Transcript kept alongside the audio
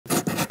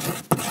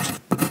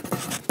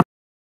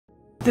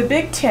The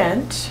Big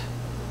Tent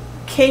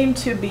came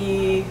to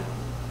be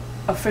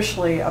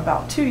officially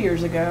about 2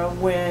 years ago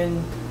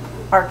when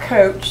our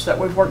coach that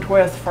we've worked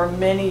with for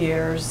many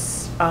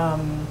years,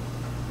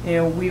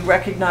 we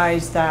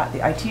recognized that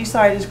the IT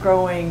side is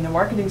growing, the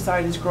marketing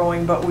side is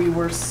growing, but we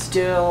were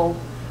still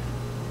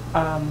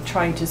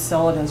trying to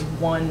sell it as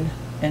one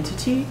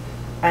entity,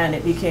 and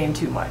it became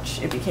too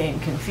much. It became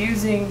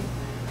confusing,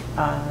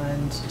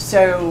 and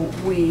so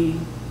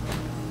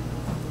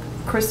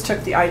Chris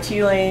took the IT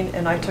lane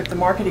and I took the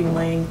marketing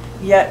lane,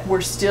 yet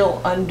we're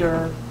still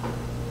under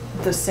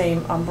the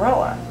same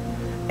umbrella.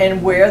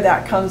 And where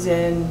that comes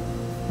in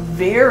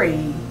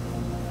very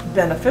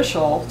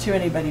beneficial to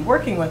anybody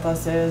working with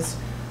us is,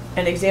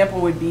 an example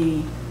would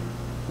be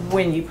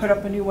when you put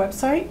up a new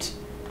website,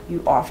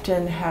 you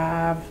often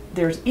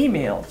there's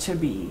email to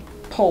be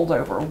pulled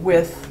over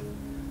with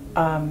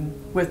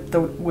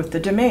the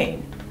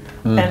domain.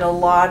 And a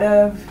lot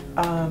of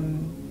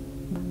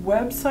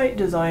website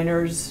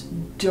designers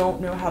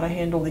don't know how to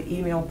handle the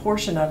email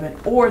portion of it,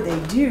 or they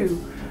do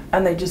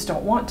and they just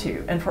don't want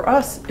to. And for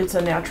us, it's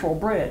a natural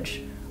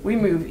bridge. We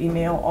move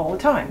email all the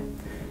time.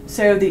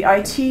 So the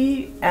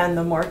IT and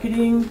the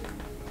marketing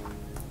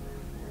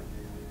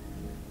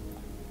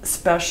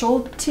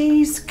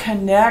specialties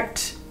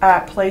connect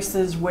at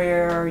places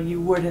where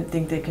you wouldn't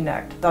think they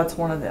connect. That's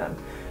one of them.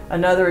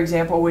 Another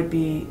example would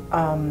be,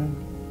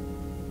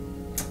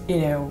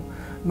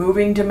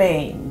 moving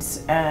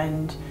domains,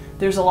 and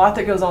there's a lot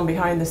that goes on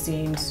behind the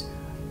scenes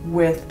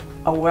with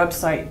a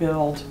website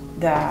build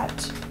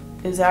that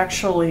is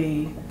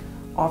actually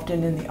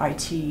often in the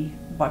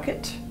IT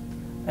bucket,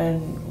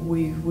 and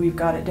we've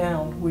got it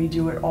down. We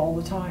do it all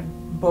the time.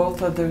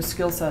 Both of those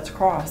skill sets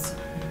cross.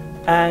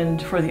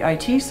 And for the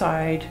IT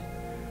side,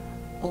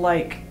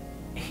 like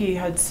he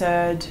had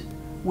said,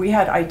 we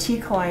had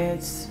IT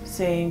clients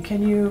saying,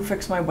 can you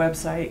fix my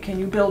website? Can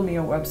you build me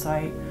a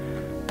website?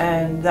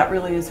 And that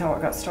really is how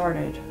it got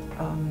started.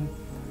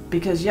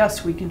 Because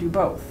yes, we can do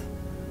both.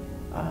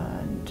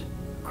 And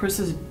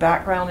Chris's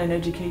background in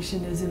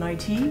education is in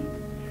IT.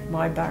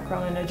 My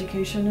background in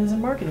education is in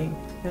marketing.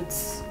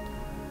 It's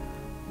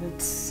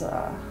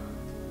a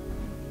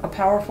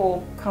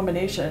powerful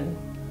combination,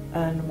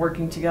 and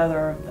working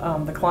together,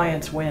 the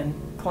clients win.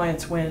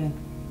 Clients win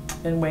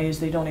in ways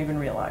they don't even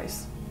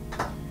realize.